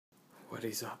What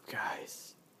is up,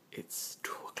 guys? It's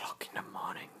 2 o'clock in the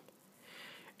morning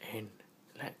and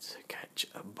let's catch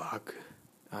a bug.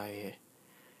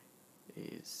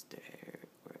 Is there?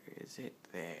 Where is it?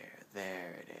 There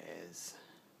it is.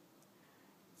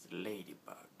 It's a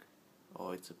ladybug.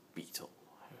 Or it's a beetle.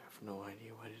 I have no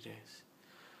idea what it is.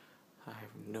 I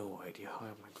have no idea. How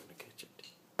am I going to catch it?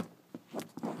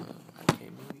 Okay,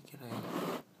 maybe can I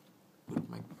put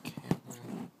my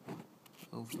camera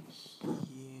over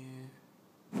here?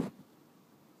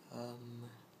 Or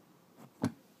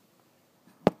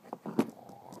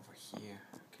over here.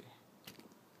 Okay.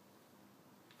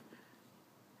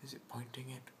 Is it pointing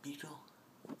at the beetle?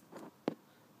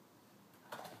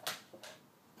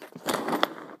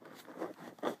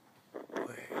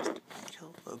 Where's the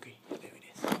beetle? Okay, there it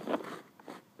is.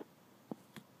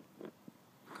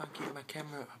 Can't keep my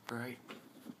camera upright.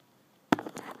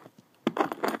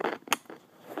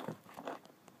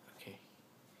 Okay.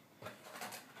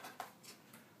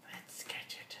 Let's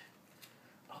catch it.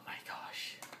 Oh my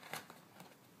gosh.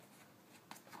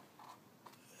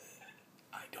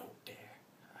 I don't dare.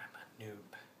 I'm a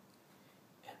noob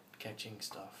at catching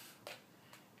stuff.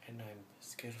 And I'm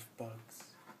scared of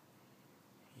bugs.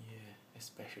 Yeah,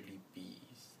 especially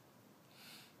bees.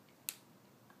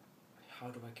 How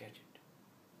do I catch it?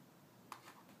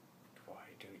 Do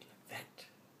I do it like that?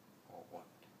 Or what?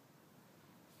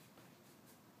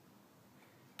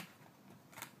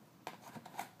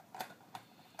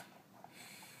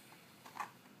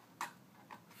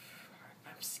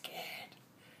 I'm scared.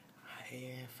 I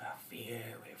have a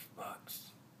fear with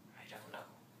bugs. I don't know.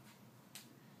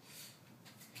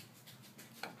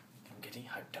 I'm getting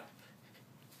hyped up.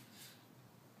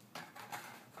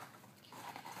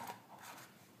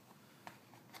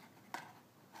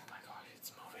 Oh my gosh,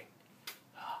 it's moving.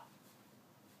 Ah.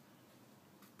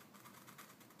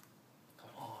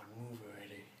 Come on, move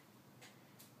already.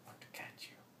 I want to catch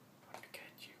you. I want to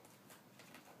catch you. I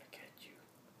want to catch you.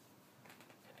 I'm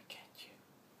gonna catch you.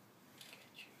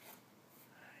 Catch you.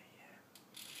 I am.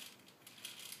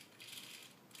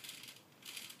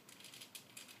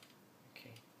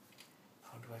 Okay.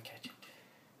 How do I catch it?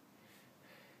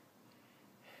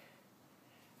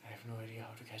 I have no idea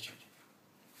how to catch it.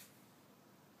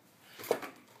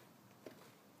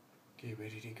 Okay, where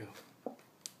did he go?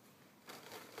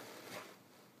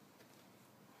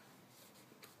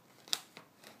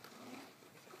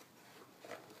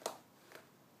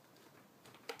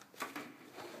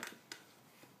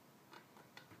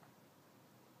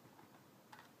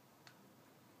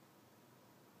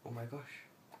 Oh my gosh.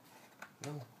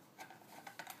 No.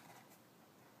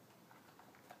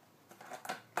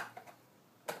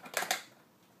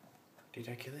 Did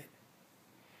I kill it?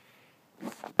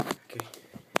 Okay.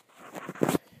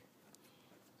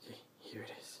 Okay, here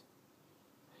it is.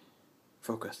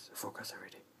 Focus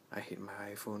already. I hit my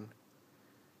iPhone.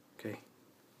 Okay.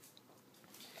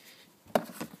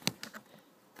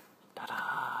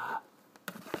 Ta-da!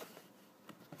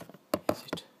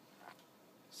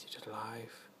 Is it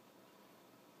alive?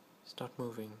 It's not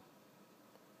moving.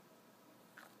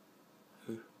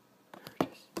 Ooh, there it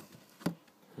is.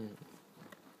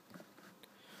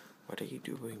 What are you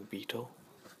doing, Beetle?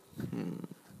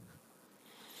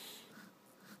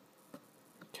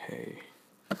 Okay.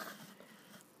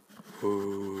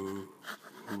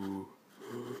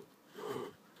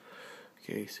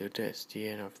 Okay, so that's the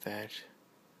end of that.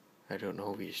 I don't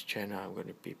know which channel I'm going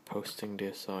to be posting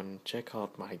this on. Check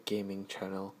out my gaming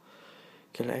channel,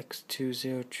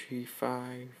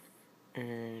 KillerX2035,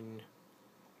 and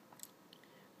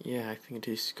yeah, I think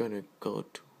this is gonna go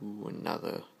to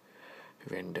another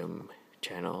random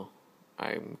channel.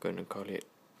 I'm gonna call it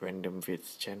Random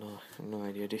Vids channel. I have no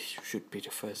idea, this should be the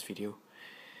first video.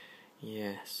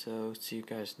 Yeah, so see you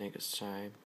guys next time.